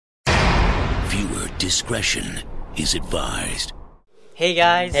Viewer discretion is advised. Hey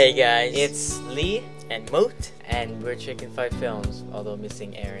guys! Hey guys! It's Lee and Moat, and we're Chickin 5 Films, although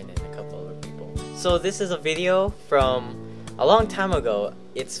missing Aaron and a couple other people. So this is a video from a long time ago.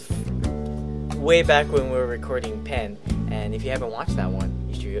 It's way back when we were recording Pen, and if you haven't watched that one,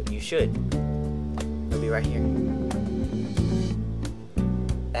 you should. It'll be right here.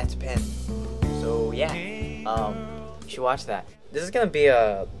 That's Pen. So yeah, you should watch that. This is gonna be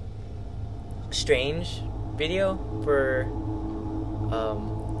a strange video for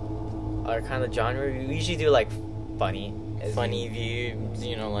our kind of genre. We usually do like funny views,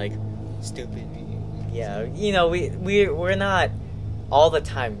 you know, like stupid views. Yeah, you know, we're not all the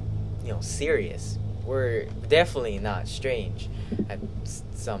time, you know, serious. We're definitely not strange at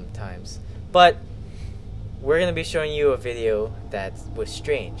sometimes, but we're gonna be showing you a video that was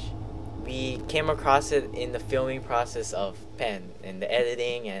strange. We came across it in the filming process of Pen and the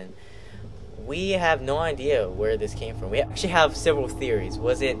editing, and we have no idea where this came from. We actually have several theories.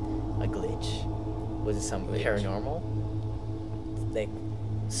 Was it a glitch? Was it some paranormal? Like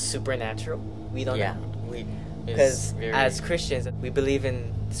supernatural? We don't know. Because as Christians, we believe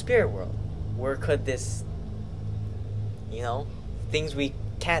in the spirit world. Where could this, you know, things we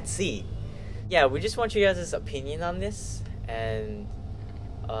can't see? Yeah, we just want you guys' opinion on this, and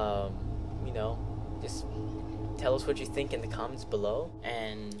you know, just tell us what you think in the comments below.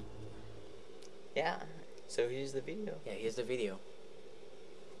 And yeah, so here's the video. Yeah, here's the video.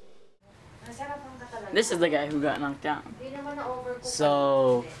 This is the guy who got knocked down.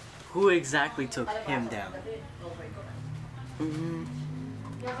 So, who exactly took him down?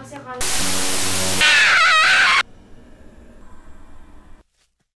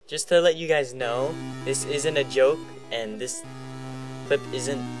 Just to let you guys know, this isn't a joke, and this clip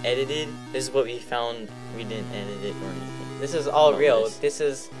isn't edited. This is what we found. We didn't edit it or anything. This is all real. This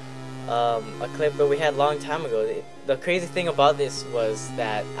is a clip that we had a long time ago. The crazy thing about this was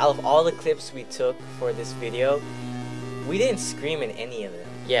that out of all the clips we took for this video, we didn't scream in any of them.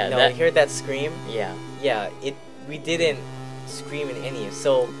 Yeah, you know, you heard that scream? Yeah. Yeah, we didn't scream in any of it.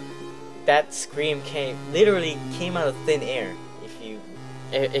 So that scream literally came out of thin air,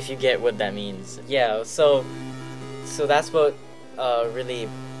 if you get what that means. Yeah, so that's what really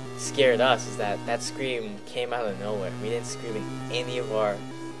scared us, is that scream came out of nowhere. We didn't scream in any of our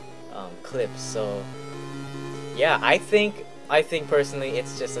clips. So yeah, I think personally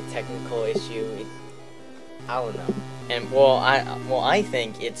it's just a technical issue. I don't know. And I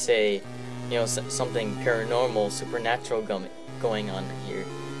think it's a, you know, something paranormal, supernatural going on here.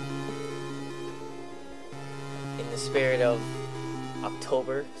 In the spirit of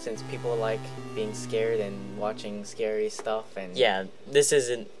October, since people like being scared and watching scary stuff, and yeah, this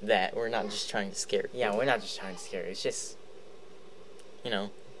isn't that. We're not just trying to scare people. Yeah, we're not just trying to scare. It's just, you know,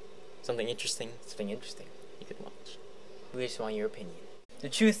 something interesting. Something interesting you could watch. We just want your opinion. The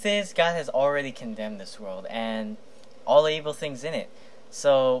truth is, God has already condemned this world and all the evil things in it.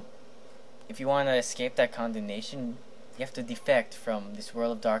 So, if you want to escape that condemnation, you have to defect from this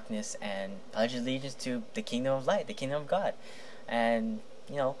world of darkness and pledge allegiance to the kingdom of light, the kingdom of God. And,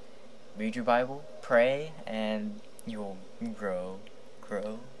 you know, read your Bible, pray, and you'll grow.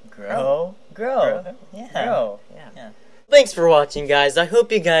 Yeah. Grow. Yeah. Thanks for watching, guys. I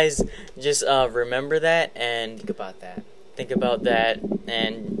hope you guys just remember that and Think about that.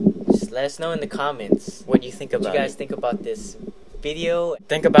 and Just let us know in the comments what you think about what you guys it. think about this video.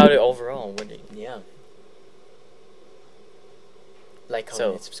 Think about it overall. Yeah. Like,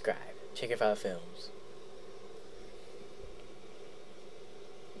 comment, and subscribe. Chickin 5 Films.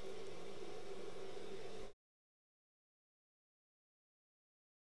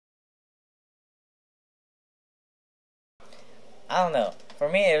 I don't know. For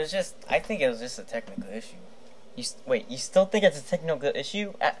me, I think it was just a technical issue. Wait, you still think it's a technical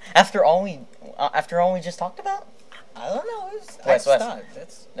issue after all we just talked about? I don't know.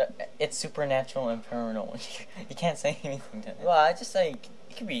 It's supernatural and paranormal. You can't say anything to it. Well, I just think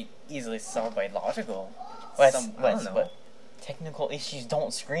it could be easily solved by logical. I don't know. But technical issues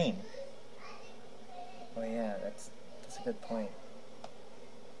don't scream. Oh yeah, that's a good point.